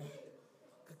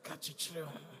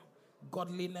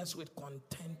 Godliness with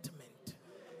contentment.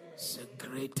 It's a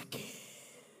great gain.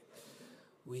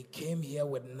 We came here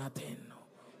with nothing.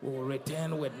 We will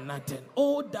return with nothing.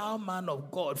 Oh, thou man of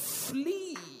God,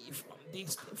 flee from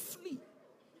this. Flee.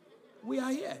 We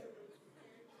are here.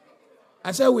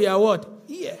 I said we are what?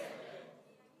 Here.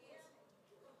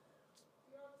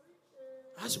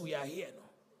 As we are here.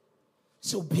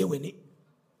 So be with it.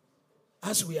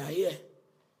 As we are here,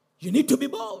 you need to be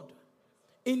bold.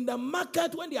 In the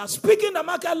market, when they are speaking the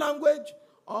market language,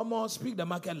 almost speak the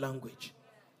market language.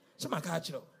 So my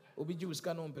catch obi Jews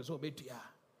can own person obi tuya.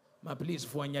 My police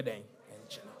for anya den.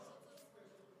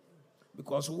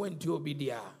 Because when to obi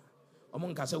dia,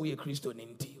 among kasa we a Christian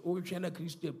inti. Obi try na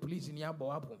Christian police in ya bo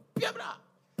apon. Pia bra,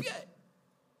 pia.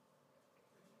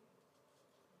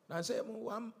 Now say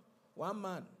one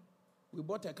man, we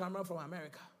bought a camera from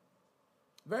America.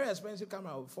 Very expensive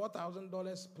camera,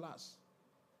 $4,000 plus.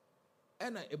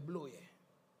 And a blow here.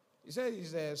 He said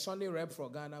he's a Sunday rep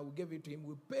for Ghana. We gave it to him.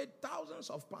 We paid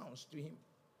thousands of pounds to him.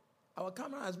 Our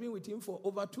camera has been with him for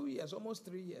over 2 years, almost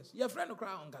 3 years. Your friend will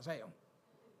cry on Kasayo.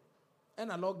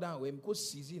 And I lockdown with him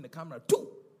because he's in the camera too.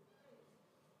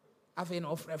 I feel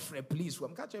no friend, please.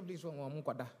 I'm catching please from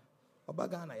Mukwada.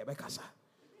 Obagana Yabekasa.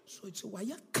 So it's why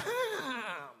you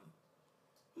calm.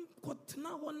 Got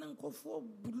now one uncle for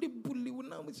bully.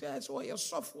 Now we say I saw your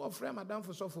software frame. Madam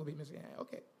for software. We say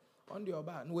okay. On the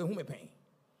other, no who me paying.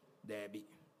 There be.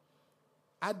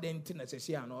 I didn't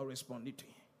say I no responded to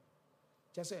him.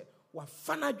 Just say, what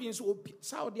fana dreams will be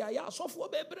Saudi Arabia software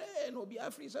bebre no be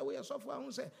free say we software. I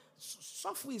say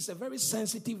software is a very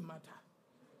sensitive matter.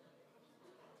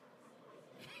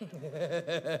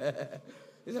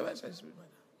 It's a very sensitive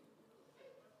matter.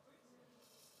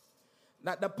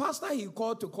 Now the pastor he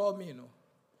called to call me,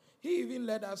 he even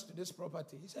led us to this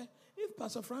property. He said, if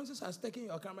Pastor Francis has taken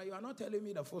your camera, you are not telling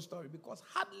me the full story because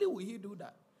hardly will he do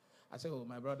that. I said, oh,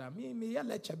 my brother, me,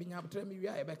 lecture being able to tell me we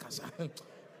are a bekasa.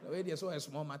 The way they saw a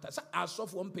small matter. So I saw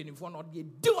for 1 penny for not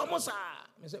get do a mosa.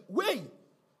 I said, wait.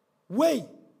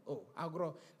 Oh, I'll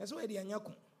grow. That's why they are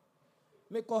young.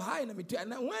 Make a high and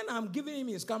when I'm giving him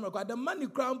his camera, the money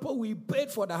grandpa we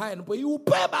paid for the high and he will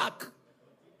pay back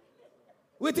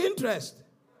with interest.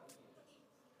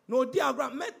 No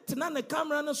diagram met the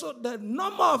camera, so the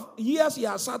number of years he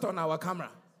has sat on our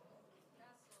camera.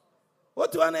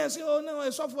 What do I say? Oh no,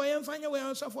 it's software and find your way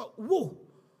on software. Whoa.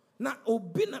 Now,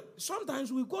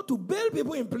 sometimes we go to bail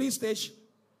people in police station.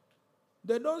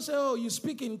 They don't say, oh, you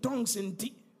speak in tongues in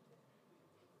tea.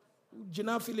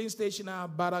 Jina filling station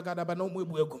baragada ba no mu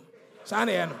buegum.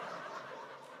 Sane ya no.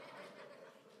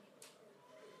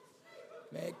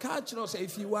 May catch no say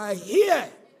if you are here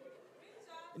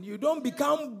and you don't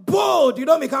become bold, you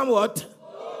don't become what?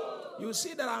 Bold. You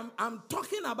see that I'm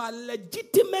talking about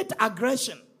legitimate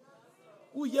aggression.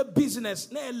 Who your business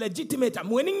na legitimate. I'm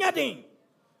winning your thing.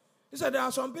 He said there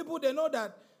are some people they know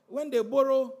that when they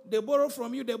borrow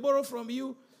from you.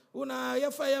 Una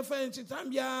yafa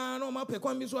ntambia no mape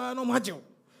kwambiswa no majo.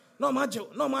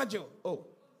 Oh.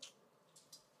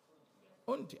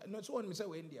 Onti no so one me say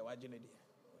we India wa gene dia.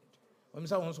 When me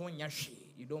say one so nyashi,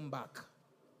 you don't back.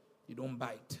 You don't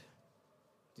bite.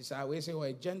 This I we say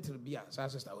we gentle beer, so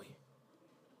sister we.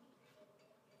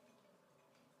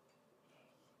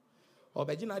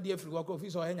 Obejina dia free work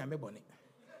office o enya me boni.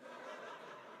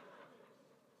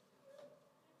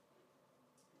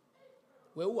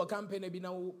 We were campaign be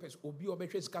now obi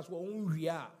obehwe sika so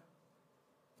onwia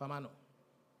famano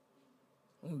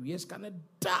onwia sika na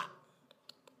da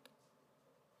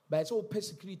but so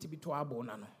security be to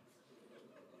abona no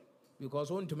because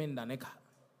on to men daneka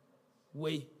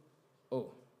we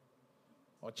oh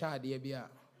or child there bia.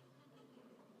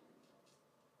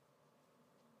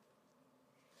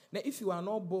 Now if you are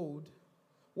not bold,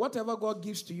 whatever God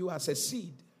gives to you as a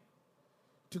seed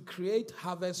to create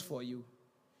harvest for you,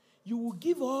 you will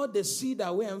give all the seed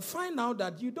away and find out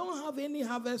that you don't have any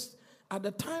harvest at the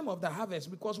time of the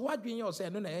harvest because what you say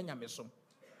no na enyamesom.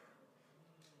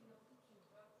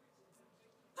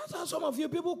 That's how some of you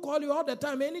people call you all the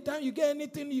time. Anytime you get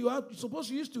anything you are supposed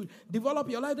to use to develop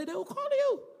your life, they will call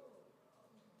you.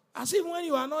 As if when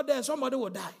you are not there, somebody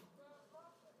will die.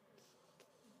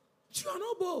 You are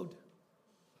not bold.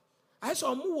 I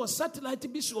saw who was satellite to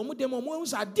be so mu demo mu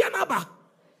was a dianaba.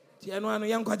 Yeah.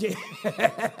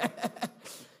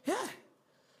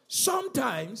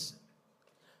 Sometimes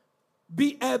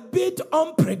be a bit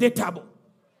unpredictable.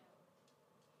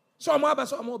 So I'm about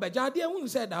some more idea who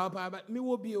said that but me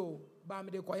will be by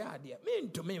me the quiet idea. Mean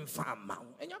to me farm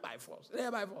and you're by force.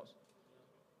 They're by force.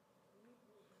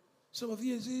 Some of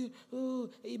you say, oh,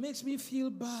 it makes me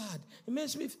feel bad. It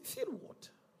makes me feel what?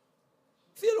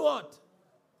 Feel what?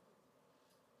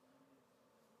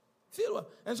 Feel what?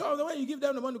 And so when you give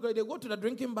them the money, they go to the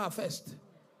drinking bar first.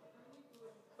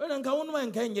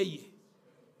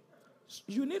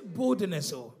 You need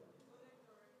boldness. Oh.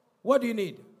 What do you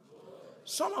need?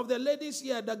 Some of the ladies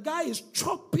here, the guy is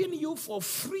chopping you for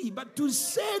free, but to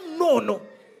say no.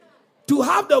 To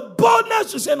have the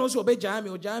boldness to say no, so be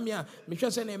jamia. Me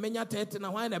sure say menya tete na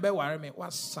why na be worry me.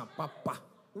 Wasa papa.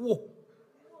 Whoa.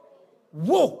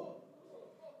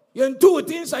 You do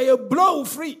things I blow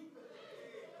free.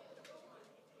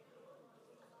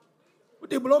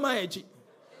 They blow my edge.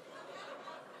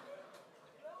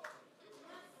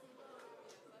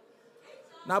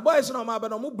 Now boys no ma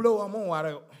but no blow am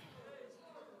worry.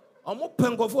 Omo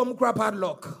penko for am crap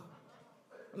padlock.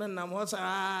 And I'm also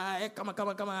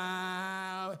come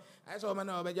on. I saw man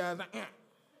over just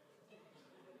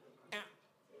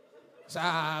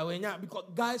because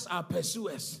guys are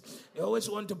pursuers. They always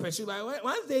want to pursue. But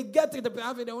once they get it,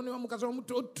 they only want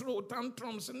to throw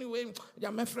tantrums anyway. They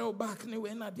are friend back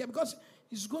anyway. Because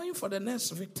he's going for the next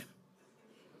victim.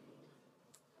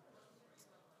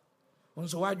 And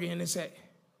so why do you say,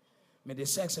 "Me the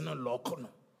sex is not local"?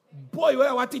 Boy,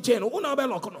 where what teaching? Who know about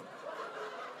local?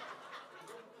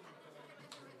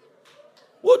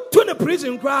 Who to the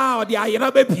prison crowd? The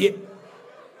ayera be.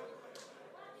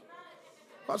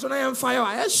 Because when I am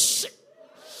fire,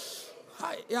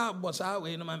 yeah, boss, I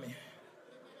wait, no mommy.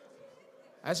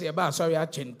 I say about sorry, I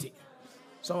chinty.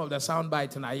 Some of the sound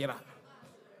bites in ayera.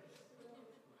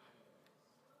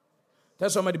 Tell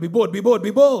somebody, be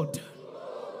bold.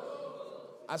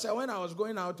 I said, when I was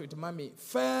going out with mommy,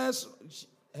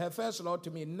 her first law to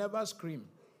me, never scream.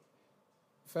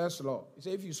 First law. He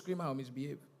said, if you scream, I'll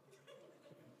misbehave.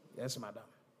 Yes, madam.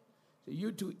 So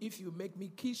you too, if you make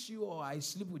me kiss you or I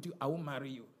sleep with you, I won't marry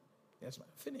you. Yes, ma'am.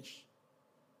 Finish.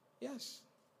 Yes.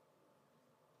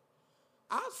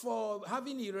 As for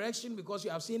having erection because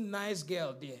you have seen nice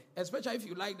girl there, especially if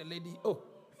you like the lady, oh,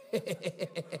 Hey,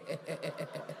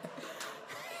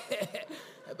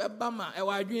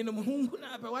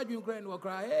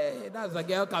 that's the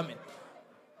girl coming.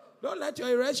 Don't let your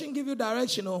erection give you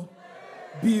direction. Oh.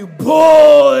 Be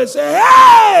bold. Say,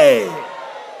 hey!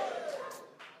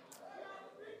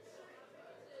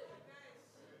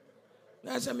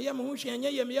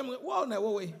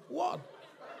 Wall.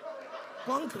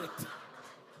 Concrete.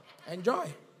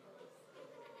 Enjoy.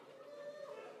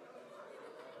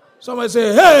 Somebody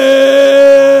say,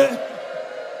 hey!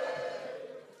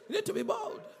 You need to be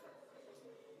bold.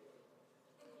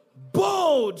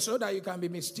 Bold so that you can be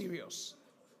mysterious.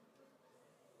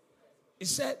 He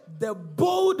said, the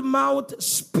bold mouth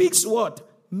speaks what?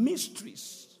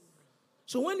 Mysteries.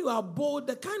 So when you are bold,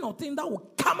 the kind of thing that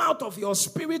will come out of your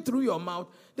spirit through your mouth,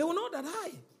 they will know that,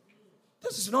 hi,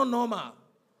 this is not normal.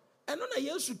 And when I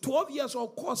used to 12 years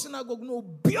of course synagogue, no,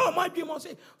 beyond my dream, I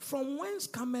say, from whence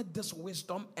cometh this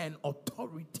wisdom and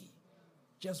authority?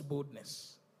 Just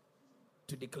boldness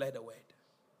to declare the word.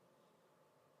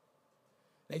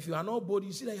 Now, if you are not bold,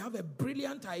 you see that you have a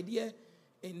brilliant idea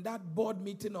in that board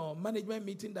meeting or management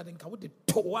meeting that can the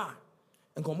toa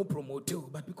and come promote you.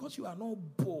 But because you are not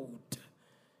bold,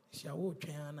 you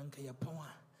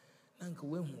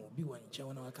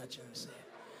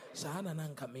Sana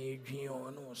nanka meji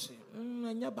no say.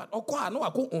 But no I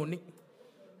could own it.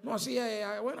 No, see,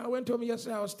 when I went home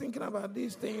yesterday, I was thinking about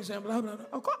these things and blah blah blah.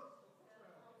 Okay.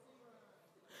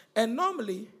 And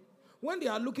normally, when they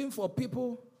are looking for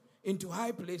people into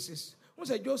high places, when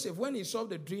say Joseph, when he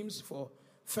solved the dreams for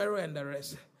Pharaoh and the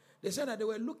rest, they said that they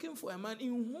were looking for a man in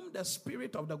whom the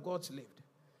spirit of the gods lived.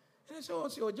 And they said, oh,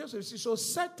 so Joseph, so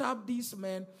set up these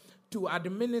men to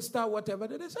administer whatever.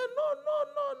 They said, no.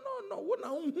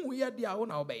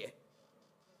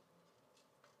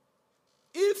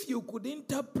 If you could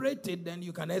interpret it, then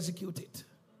you can execute it.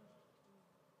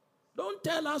 Don't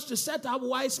tell us to set up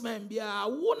wise men. You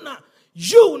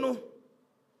know,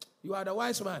 you are the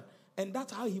wise man. And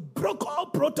that's how he broke all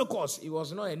protocols. He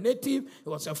was not a native. He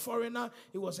was a foreigner.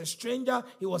 He was a stranger.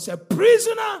 He was a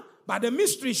prisoner. But the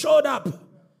mystery showed up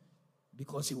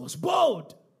because he was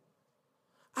bold.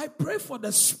 I pray for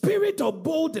the spirit of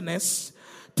boldness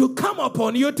to come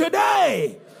upon you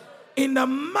today. In the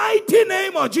mighty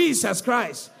name of Jesus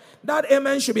Christ. That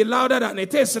amen should be louder than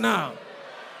it is now.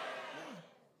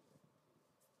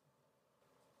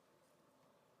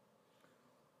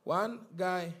 One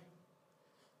guy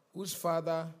whose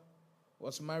father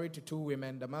was married to two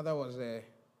women. The mother was the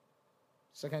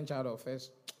second child of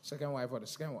second wife or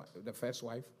the first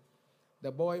wife.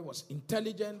 The boy was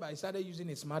intelligent, but he started using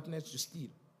his smartness to steal.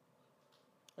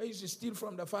 He used to steal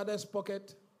from the father's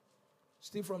pocket.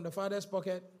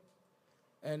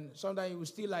 And sometimes he would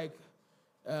steal like,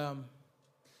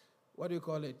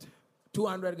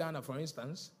 200 Ghana, for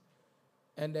instance.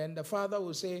 And then the father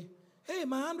will say, hey,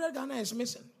 my 100 Ghana is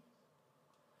missing.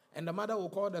 And the mother will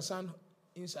call the son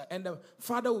inside. And the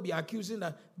father will be accusing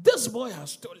that this boy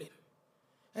has stolen.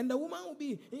 And the woman will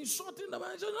be insulting the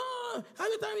man. Say, no,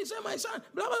 every time he say my son,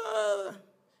 blah, blah, blah.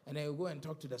 And then he'll go and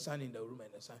talk to the son in the room.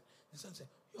 And the son said,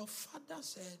 your father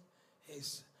said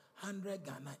his 100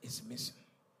 Ghana is missing.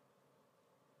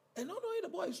 And not only the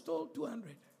boy stole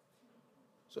 200.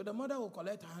 So the mother will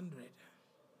collect 100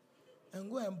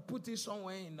 and go and put it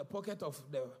somewhere in the pocket of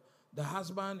the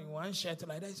husband in one shirt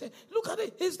like that. He said, look at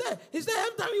it, it's there.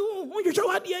 Every time you show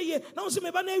what here. Now see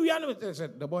me, they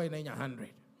said, the boy named 100.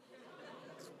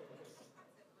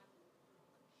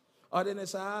 Or then they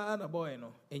say, the boy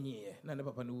no, any year, none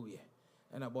papa no year,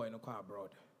 and a boy no call abroad.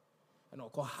 And I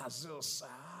call Hazel,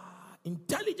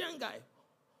 intelligent guy.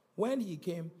 When he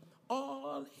came,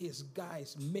 all his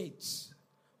guys, mates,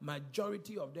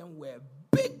 majority of them were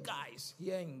big guys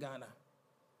here in Ghana.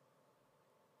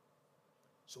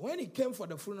 So when he came for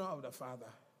the funeral of the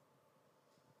father,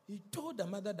 he told the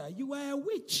mother that you are a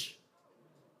witch.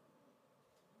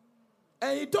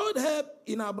 And he told her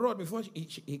in abroad before he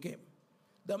came.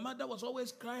 The mother was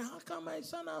always crying, how come my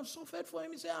son have suffered for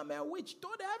him? He said, I'm a witch.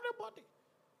 Told everybody.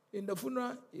 In the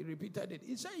funeral, he repeated it.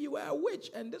 He said, you were a witch,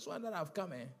 and this one that I've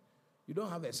come in, you don't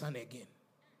have a son again.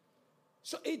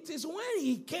 So it is when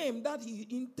he came that he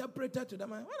interpreted to the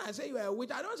man. When I say you are a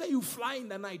witch, I don't say you fly in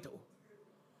the night. Oh.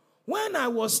 When I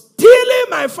was stealing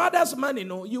my father's money,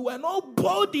 no, you were not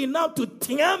bold enough to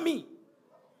tear me.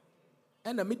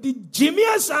 And I mean, Jimmy,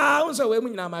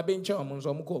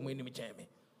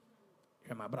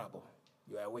 you're my bravo.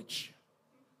 You are a witch.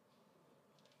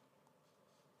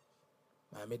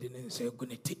 My maiden didn't say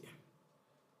gunity.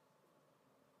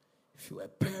 If you are a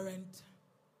parent,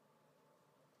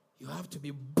 you have to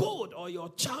be bold or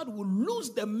your child will lose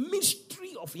the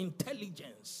mystery of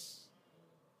intelligence.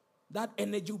 that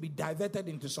energy will be diverted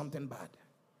into something bad.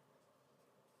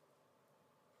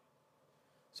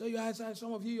 So you ask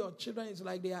some of you, your children is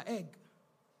like they are egg.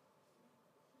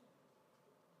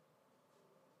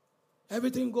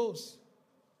 Everything goes.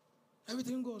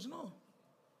 Everything goes. No.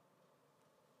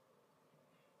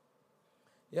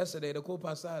 Yesterday, the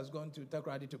co-pastor has gone to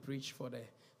Takoradi to preach for the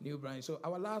new branch. So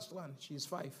our last one, she's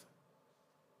 5.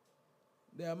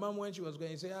 Their mom, when she was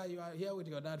going, say, you are here with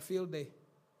your dad, field day.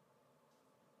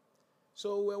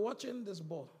 So we're watching this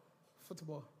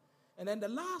football. And then the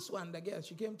last one, the girl,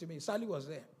 she came to me. Sally was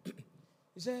there.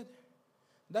 He said,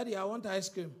 Daddy, I want ice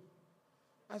cream.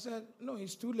 I said, no,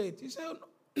 it's too late. He said, no.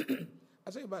 I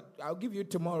said, but I'll give you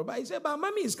tomorrow. But he said, but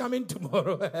Mommy is coming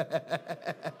tomorrow.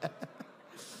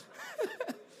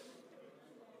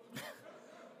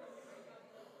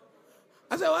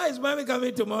 I said, why is Mommy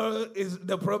coming tomorrow is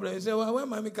the problem. He said, well, when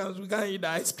Mommy comes, we can't eat the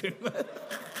ice cream.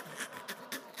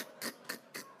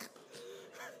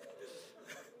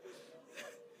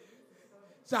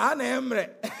 So I'm Emre.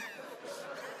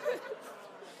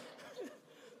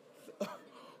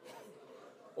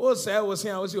 Oh, sir, I was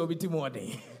saying, more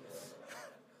day.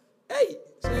 Hey.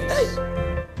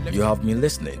 You have been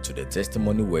listening to the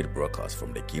Testimony Word broadcast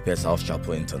from the Keepers House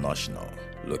Chapel International,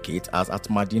 located at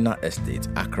Medina Estate,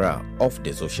 Accra, off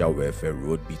the Social Welfare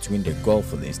Road between the Gulf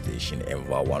Filling Station and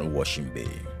Vawan Washing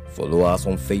Bay. Follow us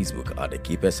on Facebook at the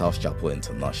Keepers House Chapel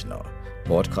International,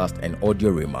 podcast and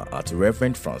audio rema at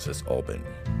Reverend Francis Alban.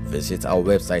 Visit our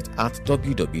website at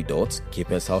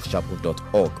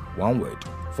www.keepershousechapel.org, one word.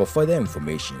 For further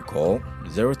information, call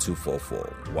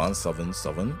 0244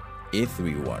 177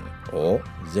 831 or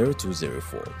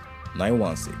 0204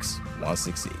 916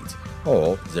 168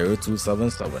 or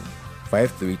 0277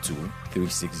 532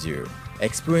 360.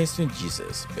 Experiencing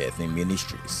Jesus Bethany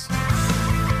Ministries.